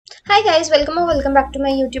Hi guys, welcome back to my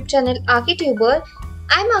YouTube channel Archituber.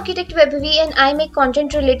 I'm Architect Webvi and I make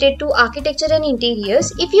content related to architecture and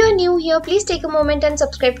interiors. If you are new here, please take a moment and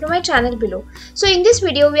subscribe to my channel below. So in this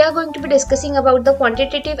video, we are going to be discussing about the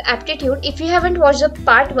quantitative aptitude. If you haven't watched the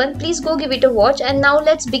part 1, please go give it a watch. And now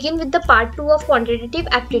let's begin with the part 2 of quantitative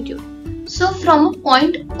aptitude. So from a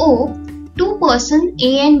point O, two persons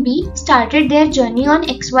A and B started their journey on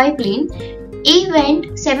XY plane. A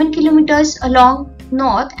went 7 kilometers along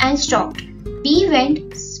north and stopped. B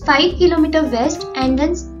went 5 km west and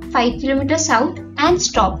then 5 km south and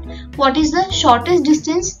stopped. What is the shortest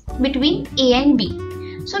distance between A and B?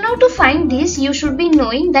 So now to find this, you should be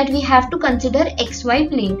knowing that we have to consider XY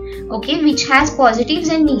plane, okay, which has positives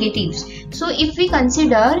and negatives. So if we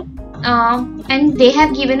consider and they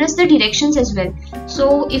have given us the directions as well.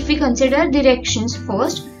 So if we consider directions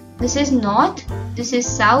first, this is north, this is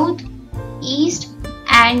south, east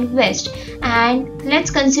and west, and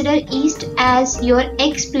let's consider east as your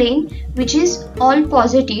x plane, which is all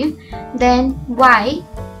positive, then y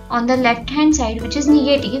on the left hand side, which is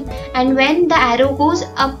negative, and when the arrow goes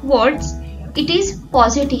upwards it is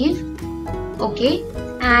positive, okay,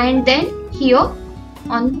 and then here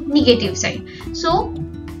on negative side. So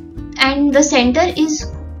and the center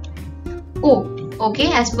is O,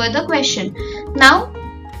 okay, as per the question. Now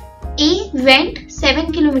A went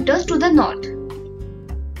 7 kilometers to the north.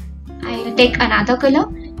 I'll take another color.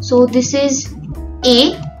 So this is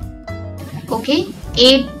A, okay,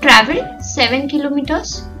 A traveled 7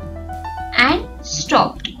 kilometers and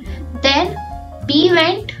stopped. Then B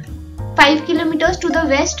went 5 kilometers to the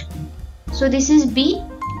west. So this is B.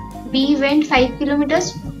 B went 5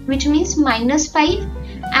 kilometers, which means -5,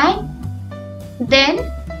 and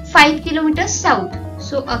then 5 kilometers south.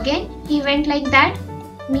 So again he went like that,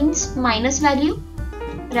 means minus value,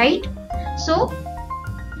 right? So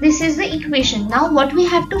this is the equation. Now what we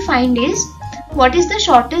have to find is what is the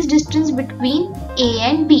shortest distance between A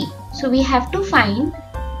and B. So we have to find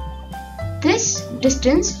this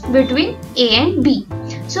distance between A and B.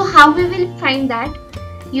 So how we will find that?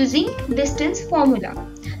 Using distance formula.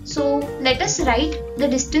 So let us write the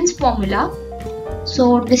distance formula.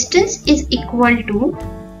 So distance is equal to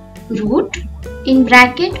root in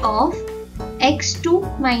bracket of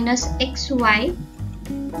x2 minus xy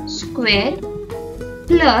square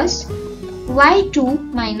plus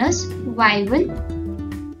y2 minus y1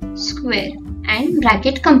 square and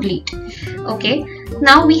bracket complete. Okay,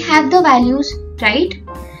 now we have the values, right?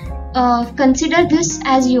 Consider this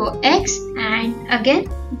as your x and again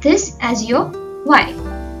this as your y.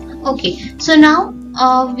 Okay, so now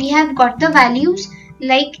we have got the values,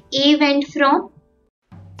 like A went from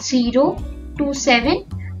 0 to 7,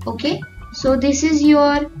 okay, so this is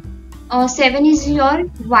your 7 is your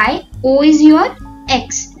y, O is your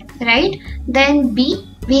x, right? Then B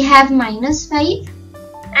we have -5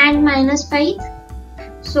 and -5,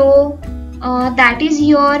 so that is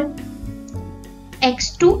your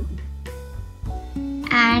x2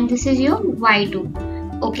 and this is your y2.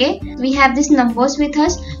 Okay, we have these numbers with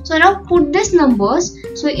us. So now put these numbers.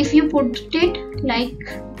 So if you put it like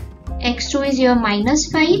x2 is your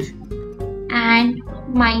 -5 and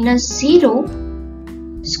 -0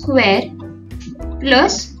 square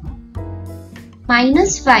plus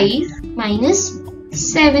 -5 minus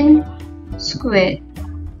 7 square.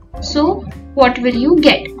 So what will you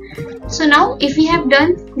get? So now if we have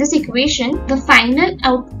done this equation, the final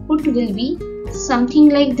output will be something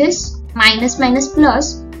like this, minus minus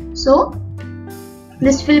plus. So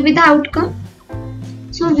this will be the outcome.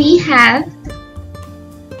 So we have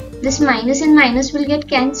this minus and minus will get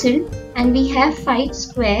cancelled and we have 5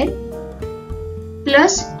 square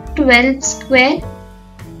plus 12 square,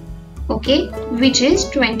 okay, which is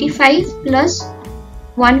 25 plus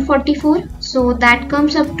 144, so that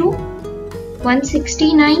comes up to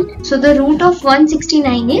 169. So the root of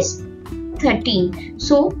 169 is 13.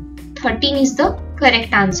 So 13 is the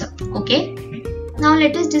correct answer. Okay, now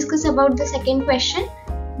let us discuss about the second question.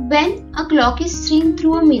 When a clock is seen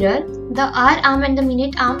through a mirror, the hour arm and the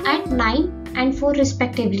minute arm at 9 and 4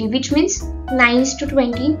 respectively, which means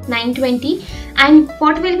 9:20, 9:20, and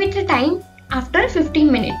what will be the time after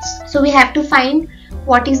 15 minutes? So we have to find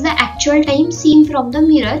what is the actual time seen from the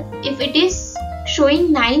mirror if it is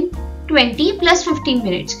showing 9:20 plus 15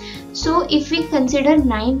 minutes. So if we consider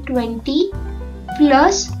 9:20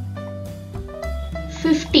 plus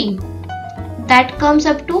 15, that comes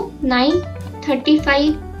up to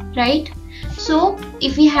 9:35, right? So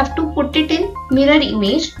if we have to put it in mirror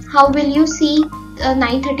image, how will you see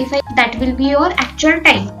 9:35? That will be your actual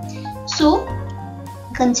time. So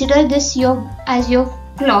consider this as your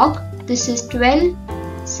clock. This is 12,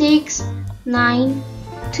 6, 9,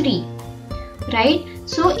 3, right?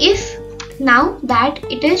 So if now that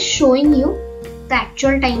it is showing you the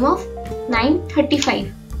actual time of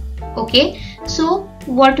 9:35, okay, so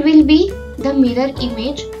what will be the mirror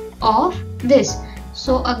image of this?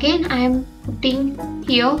 So again I am putting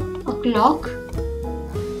here a clock.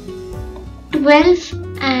 12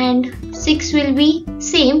 and 6 will be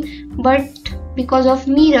same, but because of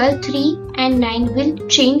mirror 3 and 9 will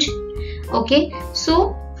change. Okay,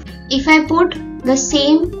 so if I put the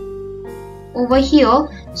same over here,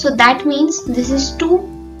 so that means this is 2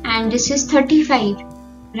 and this is 35,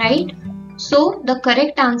 right? So the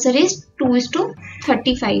correct answer is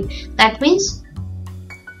 2:35. That means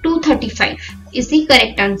 2:35 is the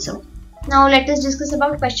correct answer. Now let us discuss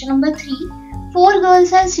about question number 3. 4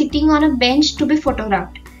 girls are sitting on a bench to be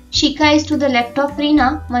photographed. Shikha is to the left of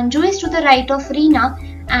Reena, Manju is to the right of Reena,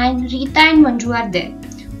 and Rita and Manju are there.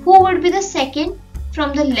 Who would be the second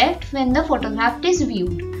from the left when the photograph is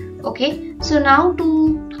viewed? Okay, so now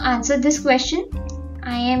to answer this question,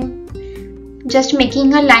 I am just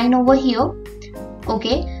making a line over here.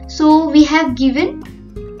 Okay, so we have given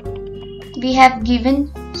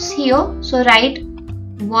here, so write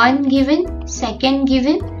 1 given, second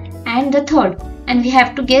given, and the third, and we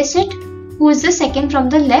have to guess it who is the second from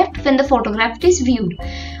the left when the photograph is viewed.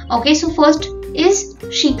 Okay, so first is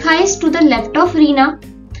Shikha is to the left of Reena.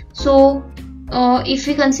 So if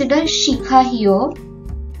we consider Shikha here,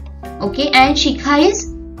 okay, and Shikha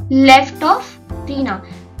is left of Reena.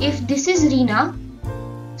 If this is Reena,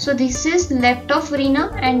 so this is left of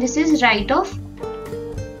Reena and this is right of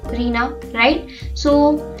Reena, right?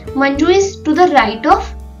 So Manju is to the right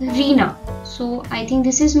of Reena. So I think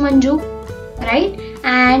this is Manju, right?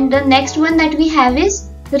 And the next one that we have is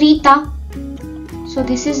Rita. So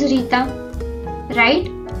this is Rita, right?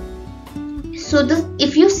 So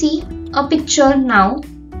if you see a picture now,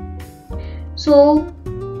 so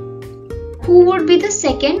who would be the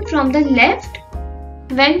second from the left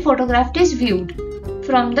when photograph is viewed?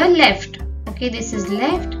 From the left. Okay, this is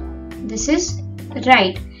left, this is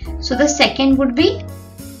right. So the second would be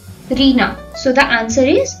Reena. So the answer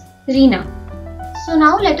is Reena. So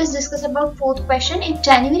now let us discuss about fourth question. If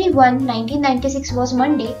January 1, 1996 was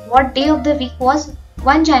Monday, what day of the week was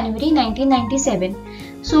 1 January 1997?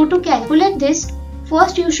 So to calculate this,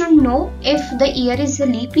 first you should know if the year is a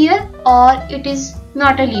leap year or it is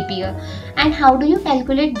not a leap year. And how do you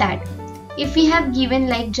calculate that? If we have given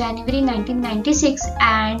like January 1996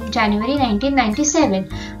 and January 1997,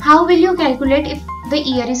 how will you calculate if the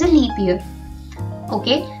year is a leap year?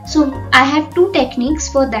 Okay, so I have two techniques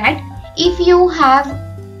for that. If you have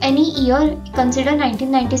any year, consider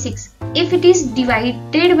 1996. If it is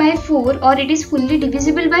divided by 4 or it is fully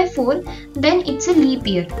divisible by 4, then it's a leap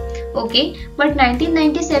year. Okay, but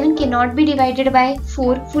 1997 cannot be divided by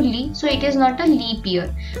 4 fully, so it is not a leap year.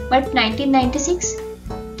 But 1996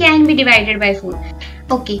 can be divided by 4.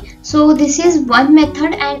 Okay, so this is one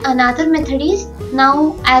method, and another method is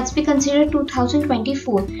now as we consider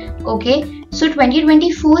 2024. Okay, so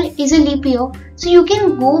 2024 is a leap year, so you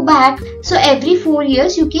can go back. So every 4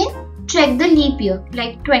 years you can check the leap year,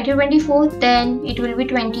 like 2024, then it will be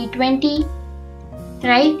 2020,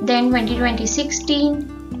 right? Then 2016,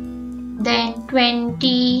 then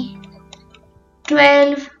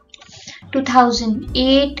 2012,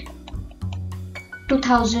 2008,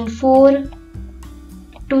 2004,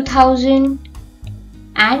 2000,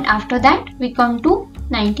 and after that we come to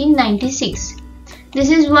 1996. This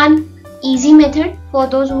is one easy method for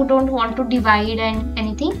those who don't want to divide and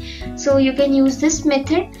anything, so you can use this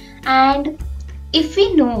method. And if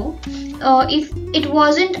we know if it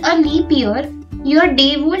wasn't a leap year, your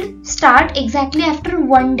day would start exactly after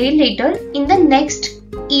 1 day later in the next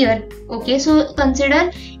year. Okay, so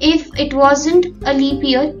consider if it wasn't a leap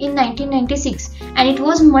year in 1996 and it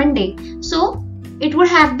was Monday, so it would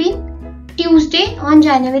have been Tuesday on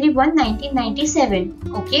January 1, 1997.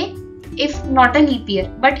 Okay, if not a leap year.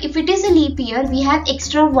 But if it is a leap year, we have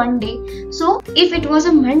extra 1 day. So if it was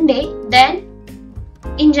a Monday, then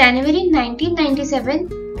in January 1997,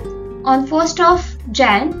 on 1st of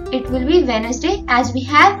Jan, it will be Wednesday, as we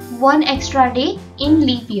have 1 extra day in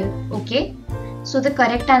leap year. Okay, so the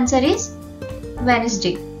correct answer is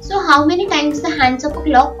Wednesday. So how many times the hands of a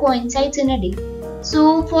clock coincides in a day?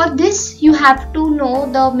 So for this you have to know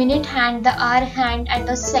the minute hand, the hour hand, and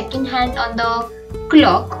the second hand on the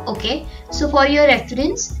clock. Okay, so for your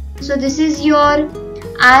reference, so this is your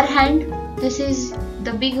hour hand, this is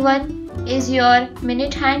the big one is your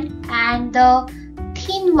minute hand, and the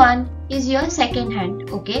thin one is your second hand.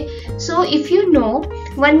 Okay, so if you know,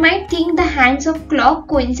 one might think the hands of clock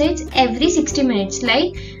coincides every 60 minutes,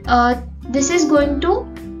 like this is going to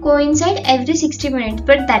coincide every 60 minutes,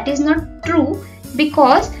 but that is not true,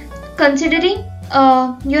 because considering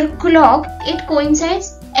your clock, it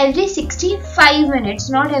coincides every 65 minutes,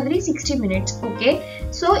 not every 60 minutes. Okay,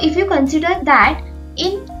 so if you consider that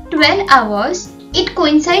in 12 hours it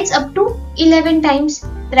coincides up to 11 times,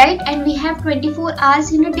 right? And we have 24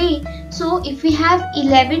 hours in a day, so if we have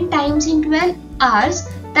 11 times in 12 hours,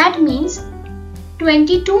 that means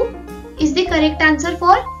 22 is the correct answer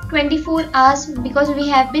for 24 hours, because we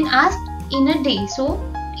have been asked in a day. So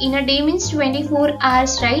in a day means 24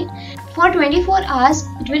 hours, right? For 24 hours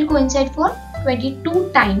it will coincide for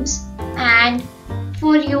 22 times. And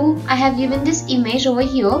for you, I have given this image over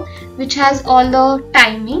here which has all the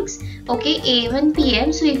timings, okay, AM and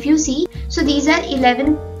PM. So if you see, so these are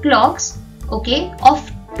 11 clocks, okay,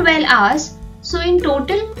 of 12 hours. So in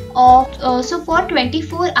total of so for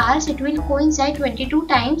 24 hours it will coincide 22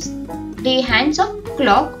 times day hands of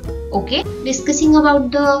clock. Okay, discussing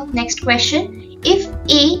about the next question. If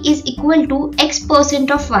A is equal to X%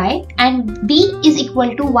 of Y and B is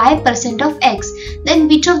equal to Y% of X, then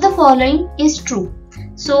which of the following is true?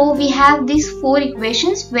 So we have these 4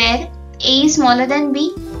 equations where A is smaller than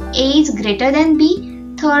B, A is greater than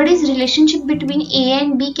B, third is relationship between A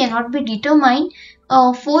and B cannot be determined,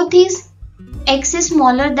 fourth is X is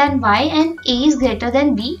smaller than Y and A is greater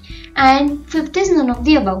than B, and fifth is none of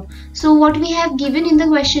the above. So what we have given in the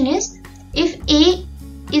question is, if A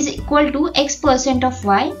is equal to X% of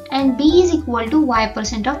Y and B is equal to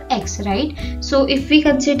Y% of X, right? So if we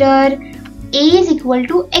consider A is equal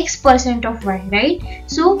to X% of Y, right?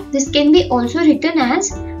 So this can be also written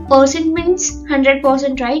as, percent means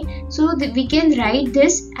 100%, right? So we can write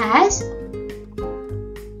this as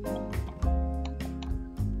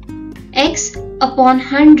X upon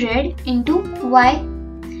 100 into Y.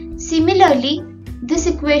 Similarly, this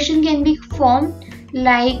equation can be formed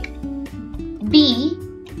like B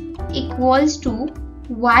equals to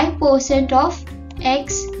Y% of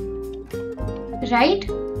X, right?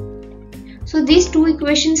 So these two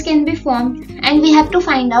equations can be formed and we have to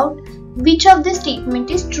find out which of the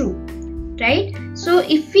statement is true, right? So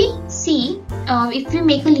if we see, if we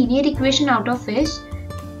make a linear equation out of it,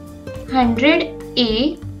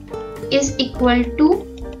 100A is equal to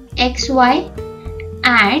XY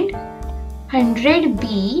and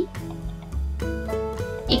 100B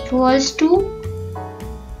equals to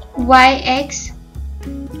Yx.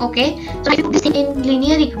 Okay, so if you put this in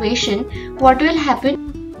linear equation, what will happen?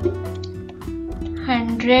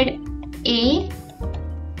 100A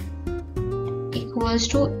equals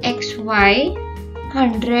to XY,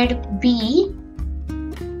 100B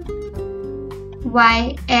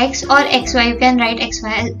Yx, or XY, you can write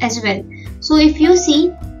XY as well. So if you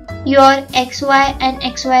see, your XY and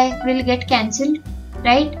XY will get cancelled,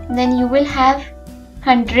 right? Then you will have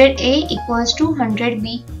 100A equals to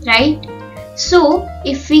 100B, right? So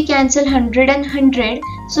if we cancel 100 and 100,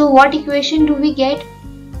 so what equation do we get?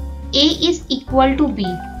 A is equal to B,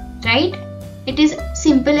 right? It is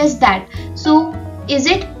simple as that. So is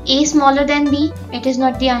it A smaller than B? It is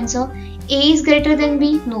not the answer. A is greater than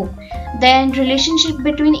B? No. Then relationship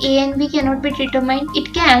between A and B cannot be determined.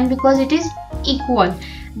 It can, because it is equal.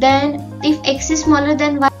 Then if X is smaller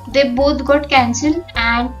than Y, they both got cancelled,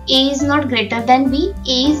 and A is not greater than B,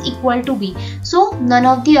 A is equal to B. So none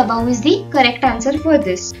of the above is the correct answer for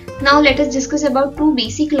this. Now let us discuss about two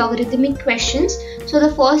basic logarithmic questions. So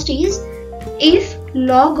the first is, if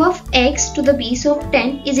log of x to the base of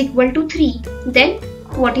 10 is equal to 3, then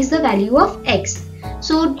what is the value of x?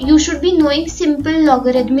 So you should be knowing simple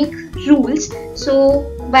logarithmic rules. So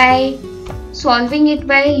by solving it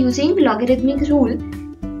by using logarithmic rule,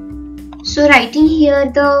 so writing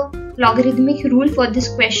here the logarithmic rule for this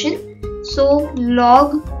question. So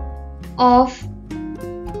log of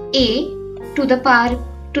a to the power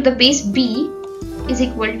to the base b is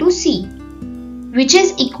equal to c, which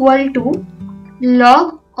is equal to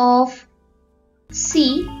log of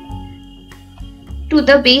c to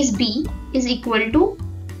the base b is equal to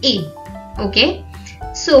a. Okay,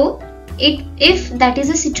 so if that is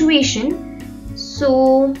a situation,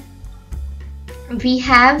 so we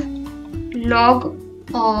have log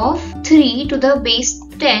of 3 to the base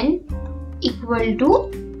 10 equal to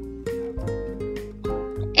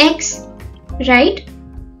x, right?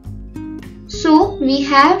 So we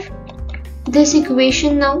have this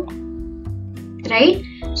equation now, right?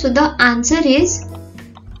 So the answer is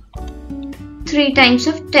 3 times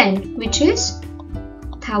of 10, which is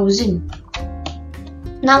 1000.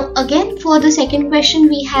 Now again for the second question,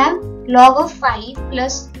 we have log of 5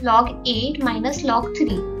 plus log 8 minus log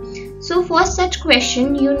 3. So for such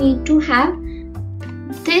question, you need to have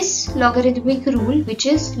this logarithmic rule, which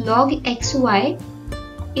is log xy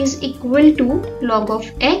is equal to log of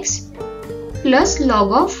x plus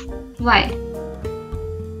log of y.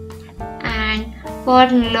 And for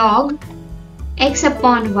log x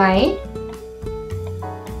upon y,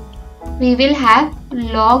 we will have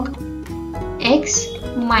log x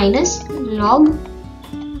minus log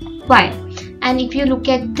y. And if you look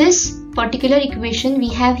at this particular equation, we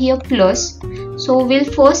have here plus, so we'll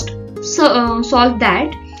first solve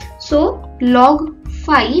that. So log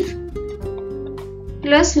 5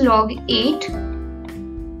 plus log 8,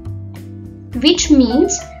 which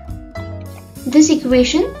means this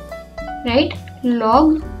equation, right,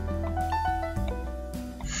 log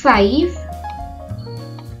 5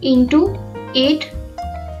 into 8.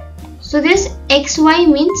 So this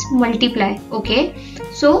xy means multiply, okay.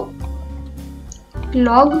 So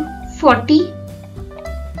log 40,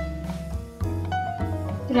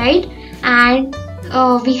 right, and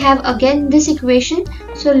we have again this equation,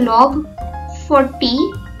 so log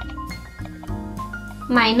 40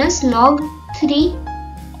 minus log 3.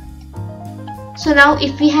 So now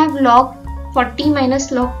if we have log 40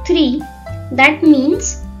 minus log 3, that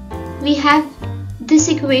means we have this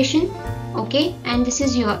equation, okay, and this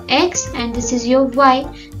is your x and this is your y,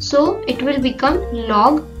 so it will become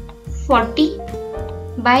log 40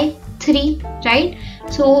 by 3, right?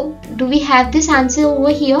 So do we have this answer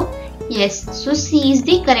over here? Yes, so C is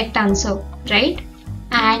the correct answer, right?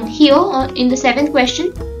 And here in the 7th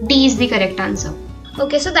question, D is the correct answer.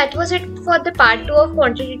 Okay, so that was it for the part 2 of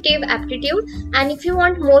quantitative aptitude, and if you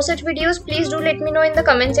want more such videos, please do let me know in the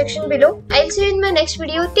comment section below. I'll see you in my next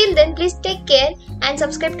video. Till then, please take care and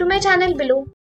subscribe to my channel below.